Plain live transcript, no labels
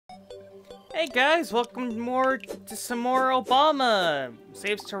Hey guys, welcome to some more Obama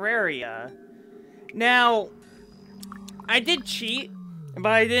Saves Terraria. Now, I did cheat,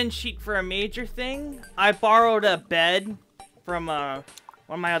 but I didn't cheat for a major thing. I borrowed a bed from one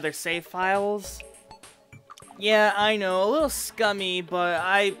of my other save files. Yeah, I know, a little scummy, but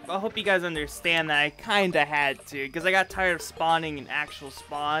I hope you guys understand that I kinda had to, because I got tired of spawning in actual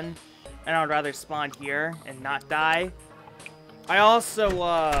spawn, and I would rather spawn here and not die. I also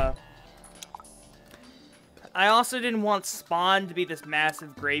didn't want Spawn to be this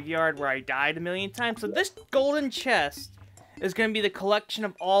massive graveyard where I died a million times, so this golden chest is going to be the collection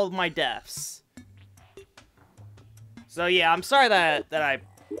of all of my deaths. So yeah, I'm sorry that I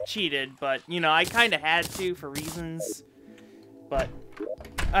cheated, but, you know, I kind of had to for reasons. But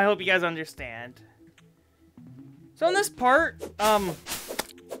I hope you guys understand. So in this part, I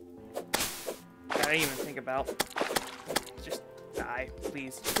didn't even think about. Just die,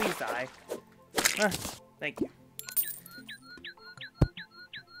 please. Please die. Thank you.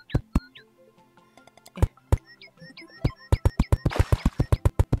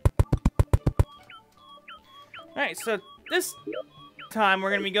 Alright, so this time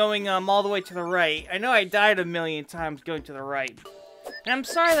we're gonna be going all the way to the right. I know I died a million times going to the right. And I'm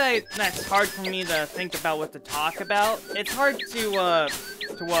sorry that that's hard for me to think about what to talk about. It's hard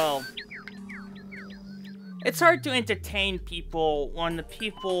it's hard to entertain people when the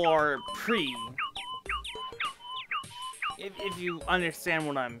people are if you understand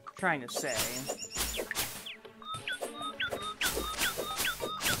what I'm trying to say.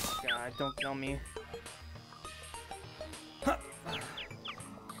 God, don't kill me. Huh.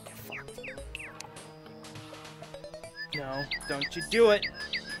 Get fucked. No, don't you do it.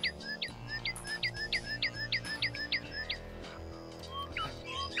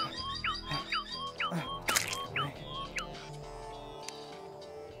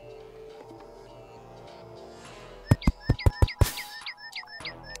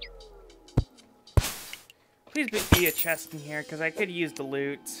 Please be a chest in here, because I could use the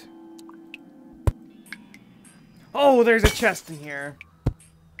loot. Oh, there's a chest in here.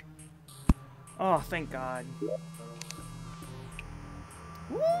 Oh, thank God.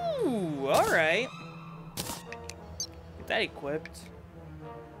 Woo! Alright. Get that equipped.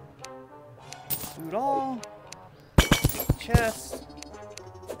 Do it all. Chest.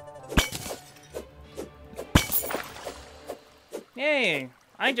 Yay!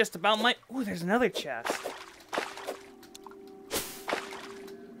 I just about might. Ooh, there's another chest.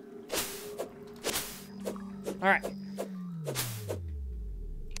 Alright.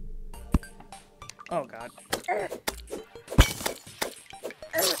 Oh, God.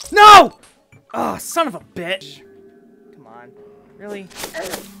 No! Oh, son of a bitch. Come on. Really?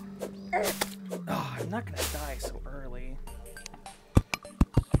 Oh, I'm not gonna die so early.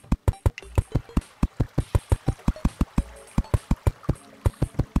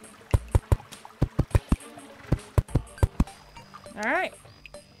 Alright.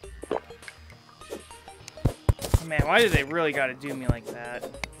 Man, why do they really gotta do me like that?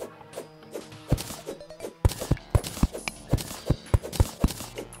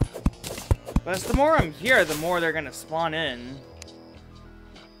 But the more I'm here, the more they're gonna spawn in.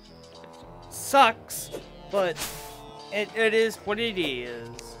 Sucks, but it is what it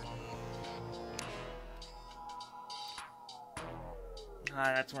is.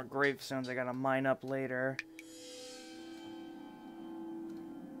 Ah, that's more gravestones I gotta mine up later.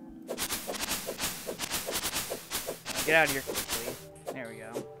 Get out of here quickly. There we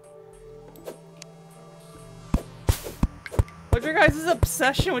go. What's your guys'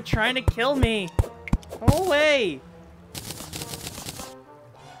 obsession with trying to kill me? Go away!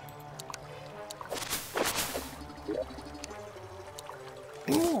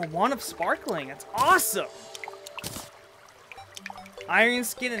 Ooh, one of sparkling. That's awesome! Iron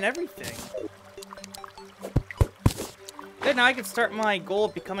skin and everything. Good, now I can start my goal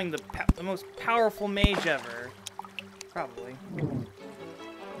of becoming the most powerful mage ever. Probably.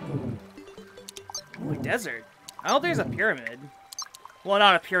 Ooh, a desert. I hope there's a pyramid. Well,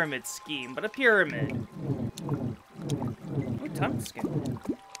 not a pyramid scheme, but a pyramid. Ooh, tongue skin.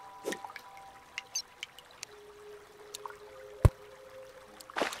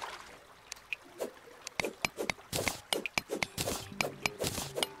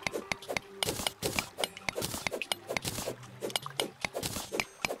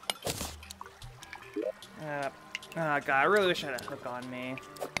 Oh God, I really wish I had a hook on me.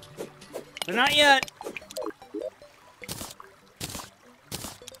 But not yet!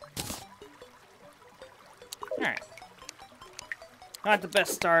 Alright. Not the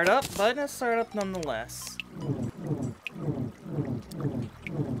best startup, but a startup nonetheless.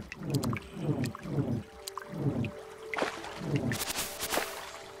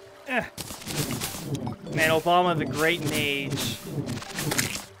 Obama the Great Mage.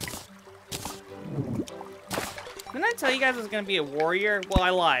 Didn't I tell you guys I was gonna be a warrior? Well, I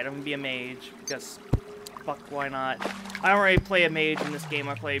lied. I'm gonna be a mage because, fuck, why not? I don't really play a mage in this game.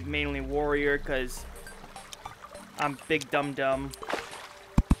 I play mainly warrior because I'm big dum-dum.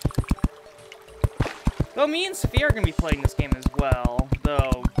 Though me and Sophia are gonna be playing this game as well.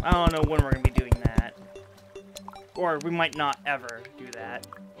 Though I don't know when we're gonna be doing that, or we might not ever do that.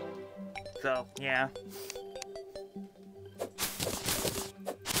 So yeah.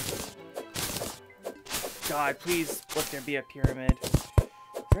 God, please let there be a pyramid. Is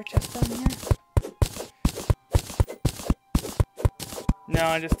there a chest down here?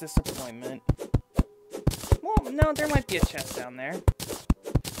 No, just disappointment. Well, no, there might be a chest down there.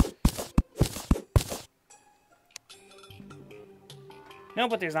 No,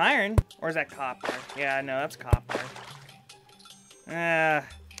 but there's iron. Or is that copper? Yeah, no, that's copper.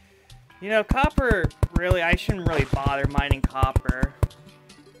 You know, copper, really, I shouldn't really bother mining copper.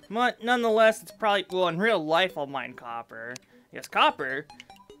 But nonetheless, it's probably, well, in real life, I'll mine copper. Because copper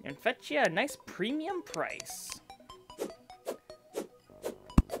can fetch you a nice premium price.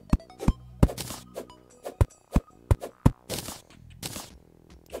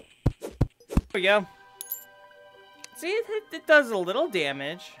 There we go. See, it does a little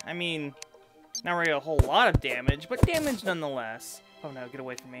damage. I mean, not really a whole lot of damage, but damage nonetheless. Oh no, get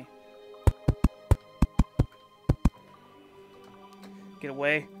away from me. Get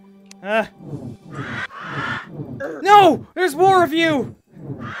away. No! There's more of you!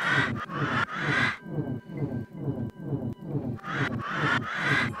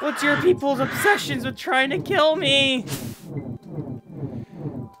 What's your people's obsessions with trying to kill me?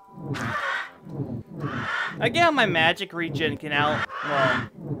 Again, my magic regen can out. Well,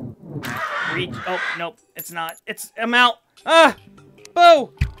 oh, nope, it's not. I'm out. Ah!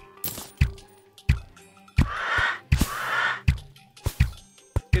 Boo!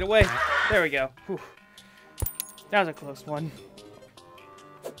 Get away. There we go. Whew. That was a close one.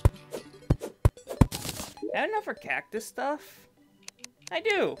 I have enough for cactus stuff? I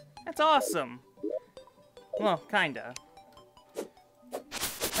do. That's awesome. Well, kinda.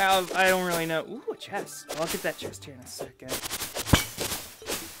 I don't really know. Ooh, a chest. I'll get that chest here in a second.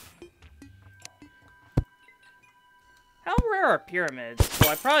 How rare are pyramids? Well,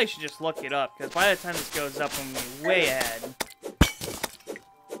 I probably should just look it up, because by the time this goes up, I'm going to be way ahead.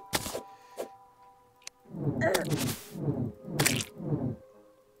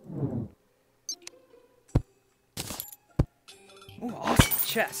 Ooh, awesome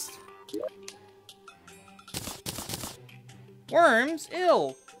chest. Worms?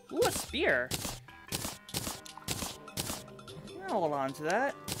 Ew. Ooh, a spear. I'll hold on to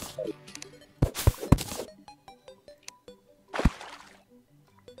that.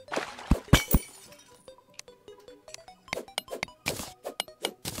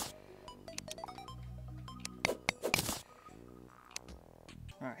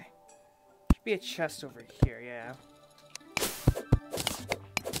 Alright. Should be a chest over here, yeah.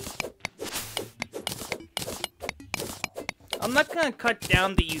 I'm not gonna cut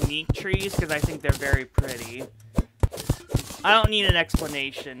down the unique trees because I think they're very pretty. I don't need an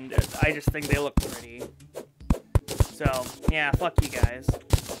explanation. I just think they look pretty. So, yeah, fuck you guys.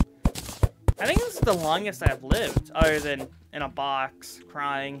 I think this is the longest I've lived, other than in a box,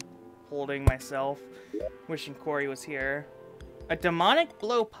 crying, holding myself, wishing Corey was here. A demonic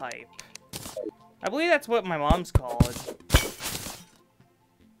blowpipe. I believe that's what my mom's called.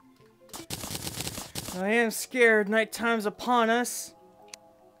 I am scared. Nighttime's upon us.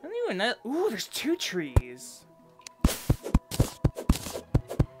 I don't even know. Ooh, there's 2 trees.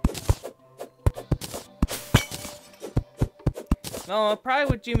 Well, it probably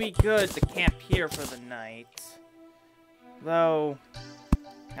would do me good to camp here for the night. Though,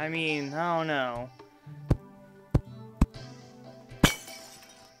 I mean, I don't know.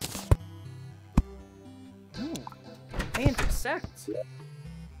 Ooh, they intersect.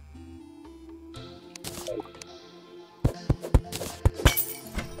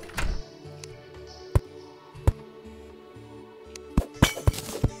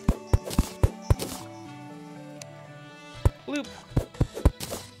 Bloop.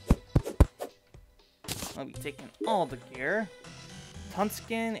 I'll be taking all the gear.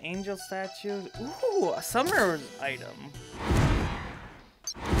 Tunskin, angel statues. Ooh, a summer's item.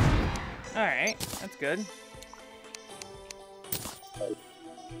 Alright, that's good.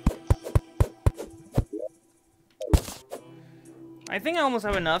 I think I almost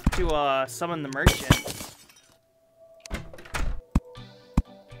have enough to summon the merchant.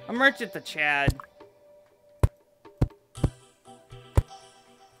 A merchant to Chad.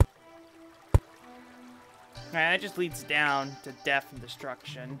 Alright, that just leads down to death and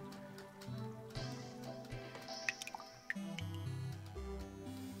destruction.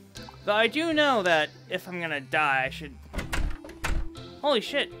 Though I do know that if I'm gonna die, I should... Holy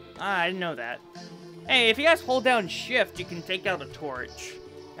shit! I didn't know that. Hey, if you guys hold down shift, you can take out a torch.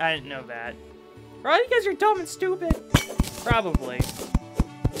 I didn't know that. Bro, you guys are dumb and stupid. Probably.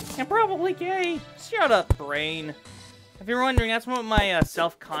 And probably gay. Shut up, brain. If you're wondering, that's what my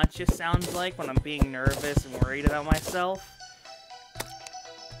self-conscious sounds like when I'm being nervous and worried about myself.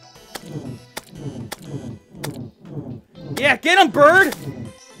 Yeah, get him, bird!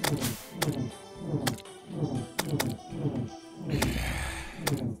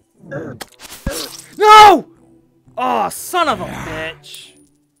 No! Oh, son of a bitch.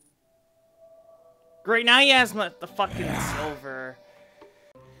 Great, now he has the fucking silver.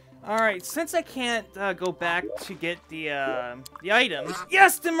 Alright, since I can't go back to get the items...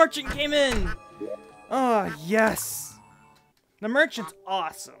 Yes, the merchant came in! Oh, yes! The merchant's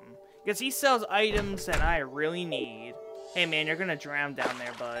awesome. Because he sells items that I really need. Hey, man, you're gonna drown down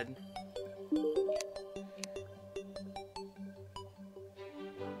there, bud.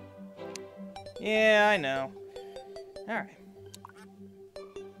 Yeah, I know. Alright.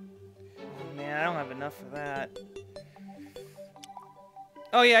 Oh, man, I don't have enough for that.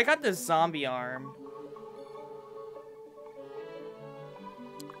 Oh, yeah, I got this zombie arm.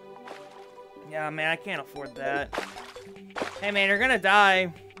 Yeah, man, I can't afford that. Hey, man, you're gonna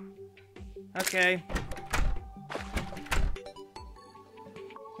die. Okay.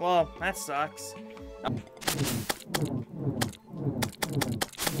 Well, that sucks.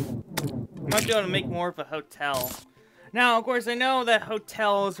 Might be able to make more of a hotel. Now, of course, I know that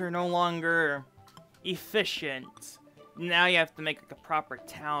hotels are no longer efficient. Now you have to make like a proper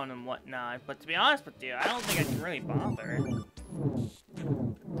town and whatnot. But to be honest with you, I don't think I can really bother.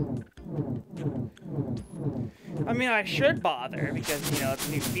 I mean, I should bother because, you know, it's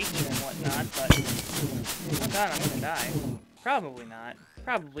a new feature and whatnot, but... Oh god, I'm gonna die. Probably not.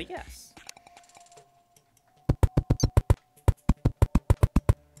 Probably yes.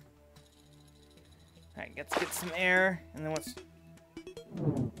 Alright, let's get some air, and then let's...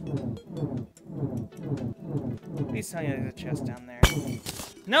 Please tell me there's a chest down there.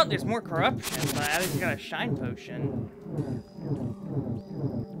 No, there's more corruption, but I just got a shine potion.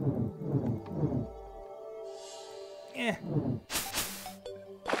 Eh.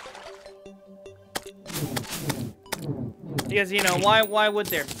 Because, you know, why would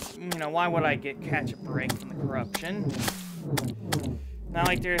there... You know, why would I catch a break from the corruption? Not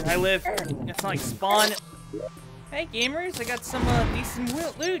like there's... I live... It's not like spawn... Hey, gamers, I got some,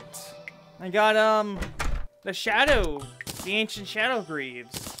 decent loot. I got, the Shadow... The Ancient Shadow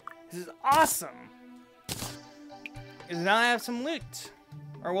Greaves. This is awesome! Because now I have some loot.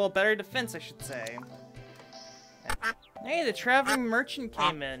 Or, well, better defense, I should say. Hey, the Traveling Merchant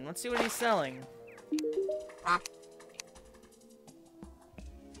came in. Let's see what he's selling.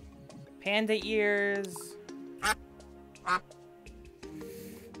 Panda ears.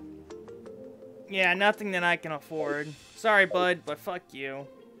 Yeah, nothing that I can afford. Sorry, bud, but fuck you.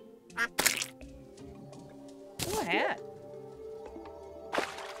 Ooh, a hat.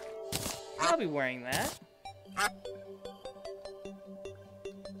 I'll be wearing that.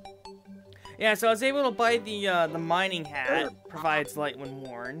 Yeah, so I was able to buy the mining hat. Provides light when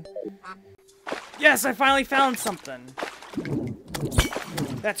worn. Yes, I finally found something.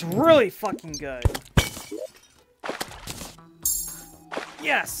 That's really fucking good.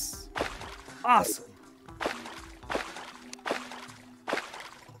 Yes! Awesome.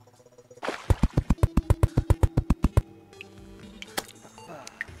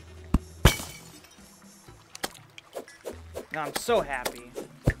 Now I'm so happy.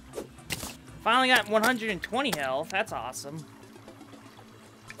 Finally got 120 health. That's awesome.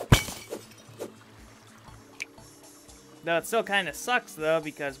 Though it still kind of sucks, though,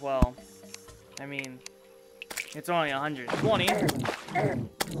 because, well, I mean, it's only 120.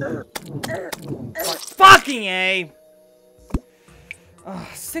 Fucking A! Oh,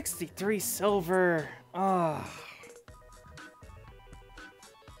 63 silver. Oh.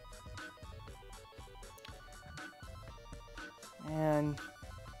 Man.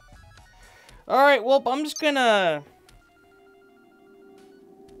 Alright, well, I'm just gonna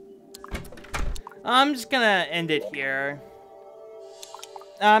end it here.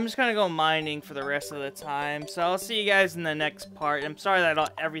 I'm just gonna go mining for the rest of the time, so I'll see you guys in the next part. I'm sorry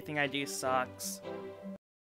that everything I do sucks.